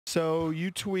So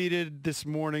you tweeted this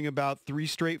morning about 3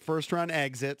 straight first-round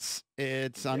exits.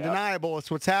 It's undeniable.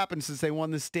 It's what's happened since they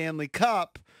won the Stanley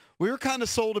Cup. We were kind of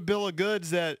sold a bill of goods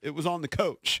that it was on the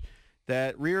coach,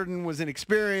 that Reardon was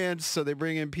inexperienced, so they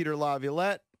bring in Peter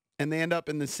Laviolette, and they end up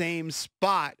in the same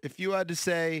spot. If you had to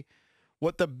say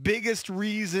what the biggest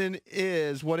reason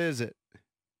is, what is it?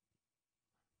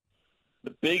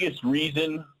 The biggest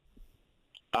reason,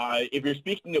 if you're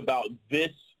speaking about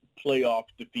this playoff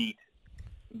defeat,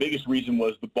 the biggest reason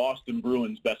was the Boston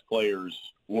Bruins' best players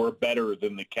were better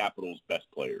than the Capitals' best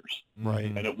players. Right.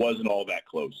 And it wasn't all that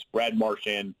close. Brad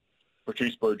Marchand,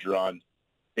 Patrice Bergeron,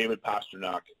 David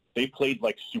Pastrnak, they played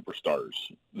like superstars,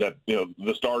 that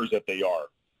the stars that they are.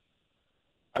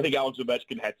 I think Alex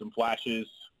Ovechkin had some flashes.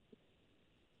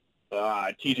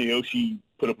 TJ Oshie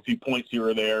put up a few points here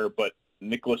or there, but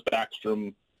Nicholas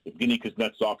Backstrom, Evgeny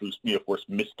Kuznetsov, who's of course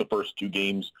missed the first 2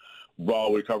 games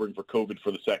while recovering for COVID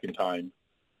for the second time.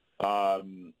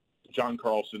 John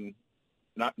Carlson,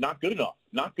 not good enough.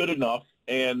 Not good enough.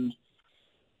 And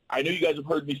I know you guys have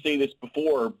heard me say this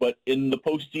before, but in the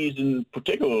postseason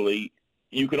particularly,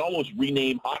 you can almost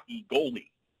rename hockey goalie.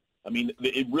 I mean,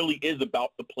 it really is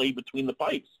about the play between the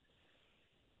pipes.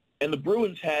 And the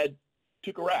Bruins had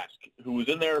Tuukka Rask, who was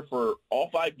in there for all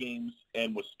 5 games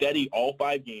and was steady all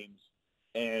 5 games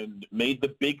and made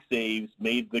the big saves,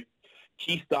 made the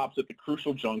key stops at the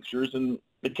crucial junctures, and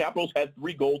the Capitals had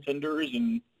 3 goaltenders,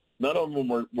 and none of them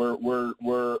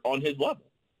were on his level.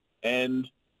 And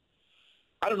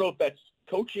I don't know if that's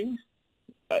coaching.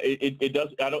 It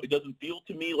doesn't feel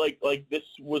to me like this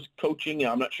was coaching.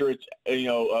 I'm not sure it's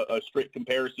a straight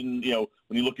comparison.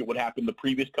 When you look at what happened the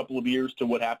previous couple of years to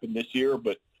what happened this year,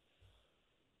 but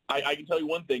I can tell you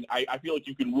one thing. I feel like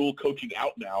you can rule coaching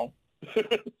out now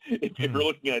if you're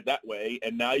looking at it that way.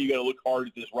 And now you got to look hard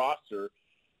at this roster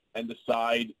and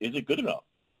decide, is it good enough?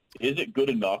 Is it good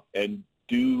enough? And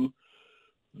does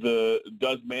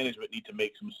management need to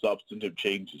make some substantive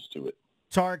changes to it?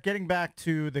 Tarik, getting back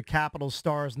to the Capitals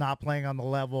stars not playing on the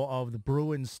level of the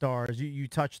Bruins stars, you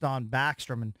touched on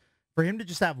Backstrom, and for him to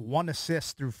just have 1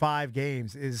 assist through 5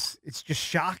 games it's just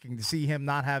shocking to see him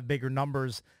not have bigger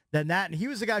numbers than that. And he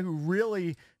was the guy who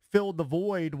really filled the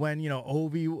void when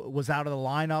Ovi was out of the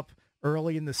lineup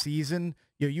early in the season.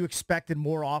 You expected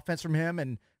more offense from him,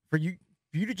 and for you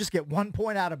to just get 1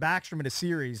 point out of Backstrom in a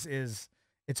series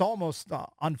it's almost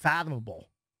unfathomable.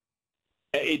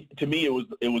 To me, it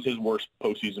was his worst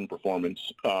postseason performance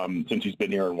since he's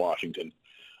been here in Washington.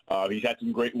 He's had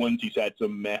some great ones, he's had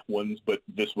some meh ones, but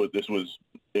this was,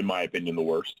 in my opinion, the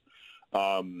worst.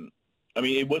 I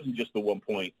mean, it wasn't just the 1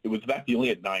 point; it was the fact he only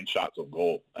had 9 shots on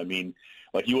goal. I mean,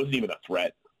 he wasn't even a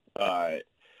threat.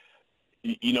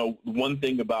 One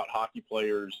thing about hockey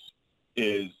players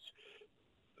is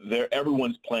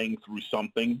everyone's playing through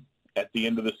something at the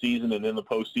end of the season and in the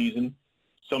postseason.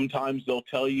 Sometimes they'll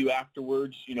tell you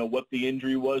afterwards, what the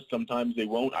injury was. Sometimes they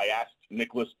won't. I asked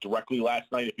Nicholas directly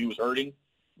last night if he was hurting,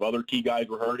 if other key guys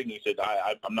were hurting. He said,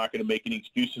 I'm not going to make any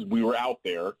excuses. We were out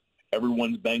there.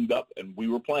 Everyone's banged up, and we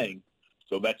were playing.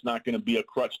 So that's not going to be a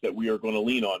crutch that we are going to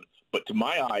lean on. But to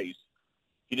my eyes,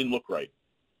 he didn't look right.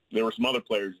 There were some other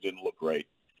players who didn't look right.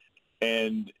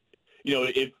 And,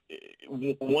 if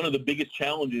one of the biggest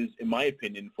challenges, in my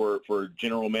opinion, for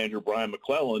General Manager Brian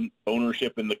McClellan,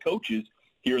 ownership, and the coaches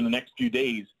here in the next few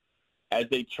days, as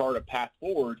they chart a path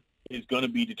forward, is going to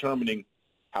be determining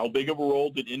how big of a role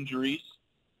did injuries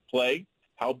play,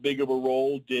 how big of a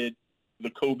role did the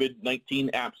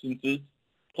COVID-19 absences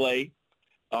play,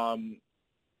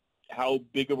 how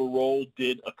big of a role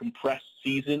did a compressed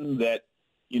season that,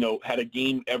 had a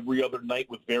game every other night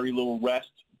with very little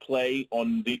rest play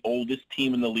on the oldest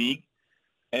team in the league.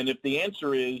 And if the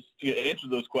answer is, to answer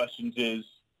those questions is,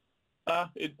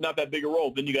 it's not that big a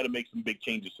role, then you got to make some big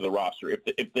changes to the roster.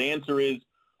 If the answer is,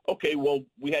 okay, well,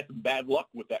 we had some bad luck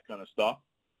with that kind of stuff,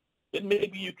 then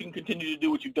maybe you can continue to do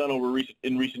what you've done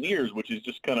in recent years, which is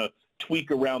just kind of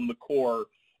tweak around the core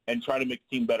and try to make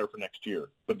the team better for next year.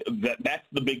 But that's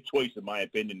the big choice, in my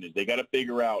opinion, is they got to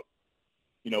figure out,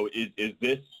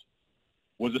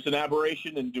 was this an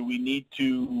aberration, and do we need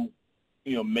to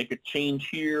make a change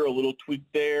here, a little tweak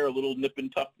there, a little nip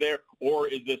and tuck there? Or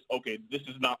is this, okay, this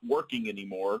is not working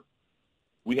anymore.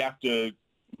 We have to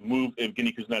move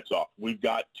Evgeny Kuznetsov. We've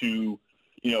got to,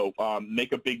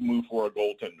 make a big move for a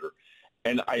goaltender.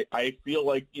 And I feel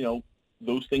like,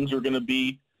 those things are going to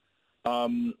be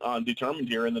determined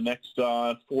here in the next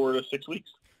 4 to 6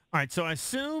 weeks. All right, so I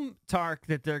assume, Tarik,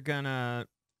 that they're going to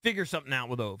figure something out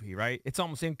with Ovi, right? It's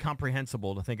almost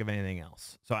incomprehensible to think of anything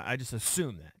else. So I just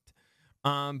assume that.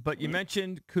 But you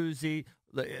mentioned Kuzi.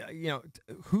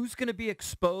 Who's going to be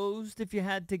exposed if you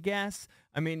had to guess?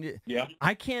 I mean, Yeah.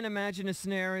 I can't imagine a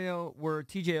scenario where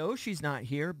TJ Oshie's not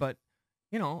here, but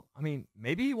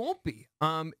maybe he won't be.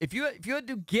 If you had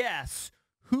to guess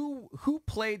who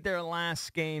played their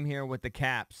last game here with the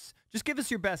Caps, just give us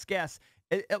your best guess.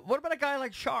 What about a guy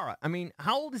like Chara? I mean,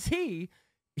 how old is he?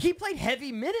 He played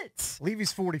heavy minutes. I believe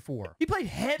he's 44. He played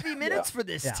heavy minutes for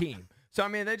this team. So, I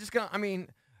mean, they're just going to,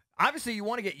 obviously you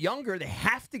want to get younger. They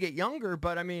have to get younger,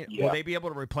 but, will they be able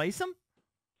to replace him?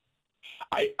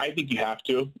 I think you have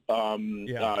to.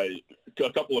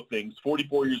 A couple of things.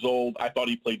 44 years old. I thought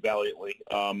he played valiantly.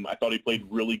 I thought he played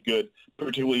really good,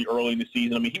 particularly early in the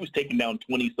season. He was taking down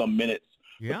 20-some minutes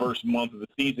the first month of the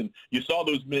season. You saw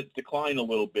those minutes decline a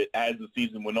little bit as the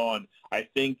season went on. I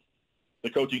think the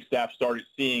coaching staff started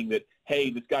seeing that, hey,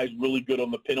 this guy's really good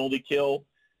on the penalty kill.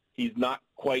 He's not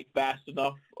quite fast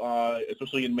enough,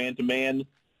 especially in man-to-man,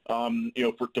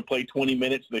 to play 20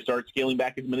 minutes. They started scaling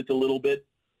back his minutes a little bit.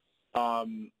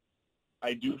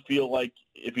 I do feel like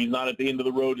if he's not at the end of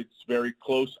the road, it's very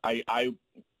close. I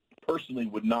personally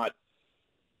would not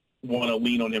want to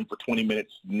lean on him for 20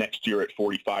 minutes next year at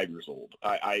 45 years old.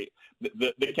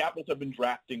 The Capitals have been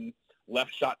drafting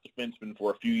left shot defensemen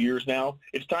for a few years now.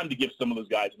 It's time to give some of those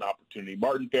guys an opportunity.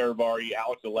 Martin Feravari,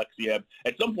 Alex Alexiev.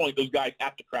 At some point, those guys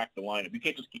have to crack the lineup. You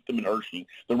can't just keep them in Hershey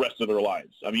the rest of their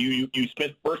lives. You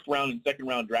spent first round and second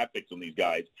round draft picks on these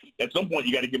guys. At some point,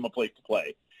 you got to give them a place to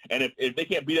play. And if they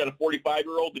can't beat out a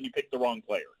 45-year-old, then you pick the wrong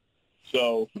player.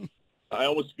 So I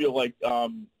almost feel like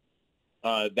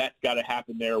that's got to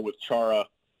happen there with Chara.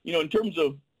 In terms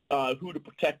of who to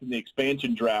protect in the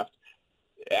expansion draft,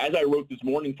 as I wrote this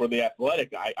morning for The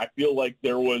Athletic, I feel like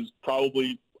there was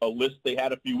probably a list they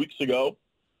had a few weeks ago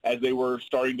as they were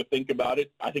starting to think about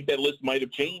it. I think that list might have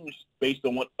changed based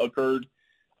on what occurred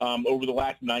over the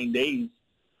last 9 days.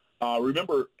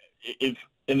 Remember,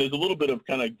 and there's a little bit of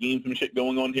kind of gamesmanship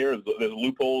going on here. There's a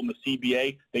loophole in the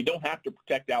CBA. They don't have to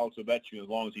protect Alex Ovechkin as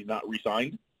long as he's not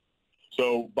re-signed.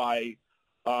 So by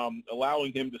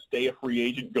allowing him to stay a free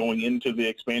agent going into the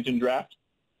expansion draft,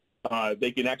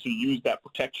 they can actually use that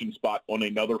protection spot on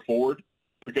another forward,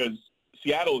 because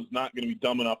Seattle is not going to be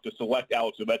dumb enough to select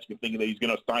Alex Ovechkin thinking that he's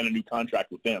going to sign a new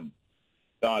contract with them.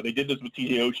 They did this with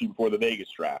TJ Oshie before the Vegas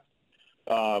draft.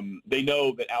 They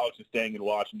know that Alex is staying in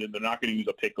Washington. They're not going to use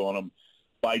a pick on him.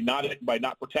 By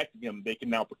not protecting him, they can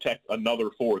now protect another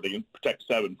forward. They can protect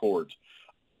 7 forwards.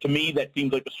 To me, that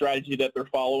seems like the strategy that they're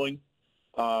following.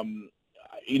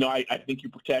 I think you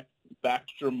protect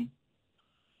Backstrom,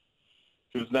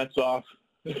 Kuznetsov,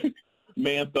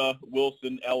 Mantha,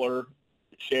 Wilson, Eller,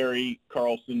 Sherry,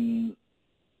 Carlson,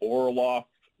 Orlov,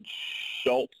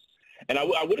 Schultz. And I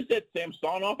would have said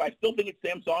Samsonov. I still think it's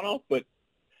Samsonov, but,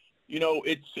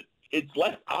 it's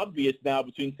less obvious now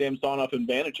between Samsonov and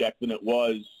Vanacek than it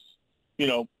was,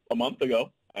 a month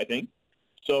ago, I think.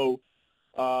 So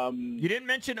you didn't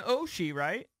mention Oshie,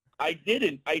 right? I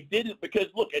didn't because,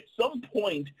 look, at some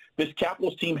point, this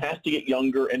Capitals team has to get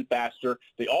younger and faster.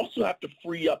 They also have to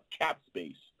free up cap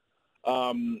space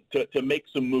to make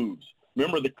some moves.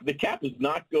 Remember, the cap is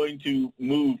not going to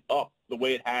move up the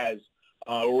way it has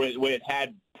or the way it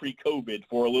had pre-COVID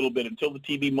for a little bit until the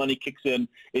TV money kicks in.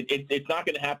 It's not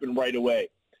going to happen right away.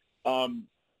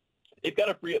 They've got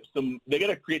to free up they got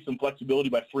to create some flexibility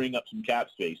by freeing up some cap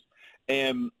space.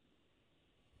 And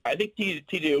I think TJ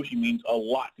Oshie means a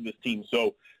lot to this team.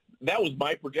 So that was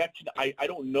my projection. I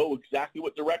don't know exactly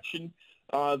what direction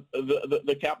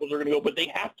the Capitals are going to go, but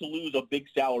they have to lose a big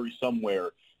salary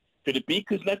somewhere. Could it be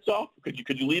Kuznetsov? Could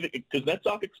you leave it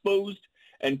Kuznetsov exposed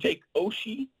and take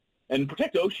Oshie and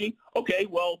protect Oshie? Okay,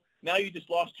 well, now you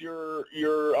just lost your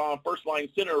first-line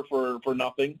center for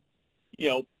nothing.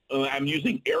 I'm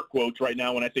using air quotes right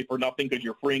now when I say for nothing because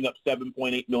you're freeing up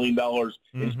 $7.8 million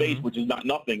in space, which is not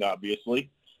nothing, obviously.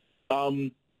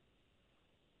 So,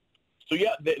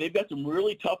 yeah, they've got some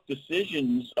really tough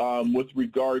decisions with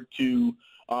regard to,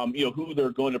 who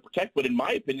they're going to protect. But in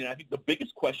my opinion, I think the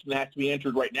biggest question that has to be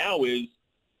answered right now is,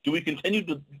 do you continue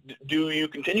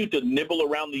to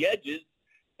nibble around the edges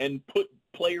and put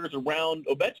players around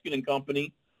Ovechkin and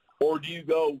company, or do you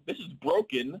go, this is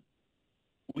broken,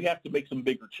 we have to make some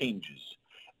bigger changes?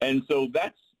 And so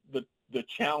that's the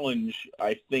challenge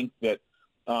I think that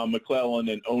McClellan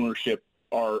and ownership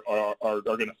are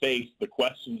going to face, the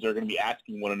questions they're going to be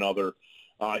asking one another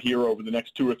here over the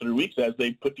next 2 or 3 weeks as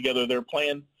they put together their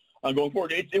plan going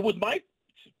forward. It was my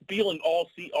feeling all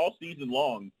season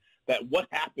long that what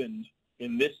happened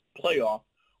in this playoff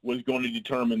was going to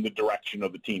determine the direction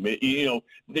of the team. That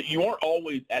you aren't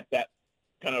always at that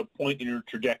kind of point in your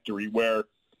trajectory where,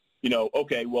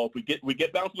 okay, well, if we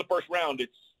get bounced in the first round,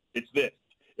 it's this.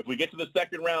 If we get to the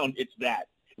second round, it's that.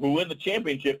 If we win the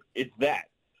championship, it's that.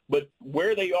 But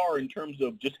where they are in terms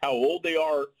of just how old they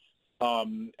are,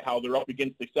 how they're up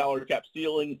against the salary cap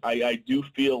ceiling, I do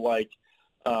feel like,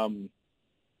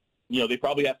 they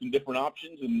probably have some different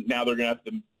options, and now they're going to have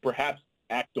to perhaps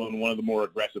act on one of the more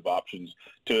aggressive options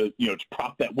to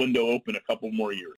prop that window open a couple more years.